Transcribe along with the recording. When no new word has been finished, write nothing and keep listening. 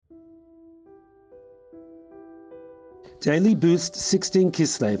Daily Boost 16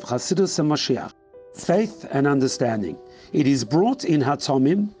 Kislev, Chassidus and Moshiach. Faith and Understanding. It is brought in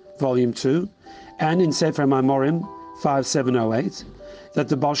Hatomim, Volume 2, and in Sefer Maimorim 5708, that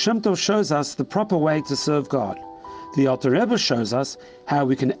the Baal Shem Tov shows us the proper way to serve God. The Alter Rebbe shows us how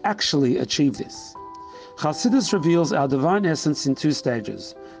we can actually achieve this. Chassidus reveals our divine essence in two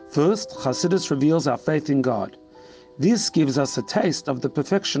stages. First, Chassidus reveals our faith in God. This gives us a taste of the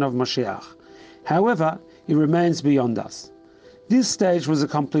perfection of Moshiach. However, it remains beyond us. This stage was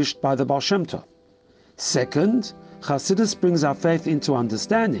accomplished by the Baal Shem Tov. Second, Chassidus brings our faith into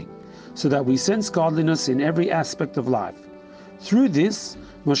understanding, so that we sense godliness in every aspect of life. Through this,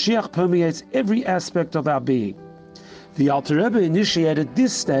 Moshiach permeates every aspect of our being. The Alter Rebbe initiated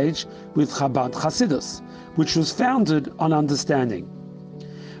this stage with Chabad Chassidus, which was founded on understanding.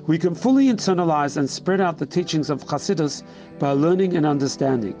 We can fully internalize and spread out the teachings of Chassidus by learning and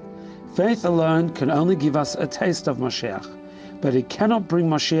understanding. Faith alone can only give us a taste of Moshiach, but it cannot bring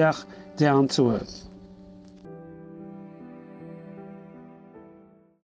Moshiach down to earth.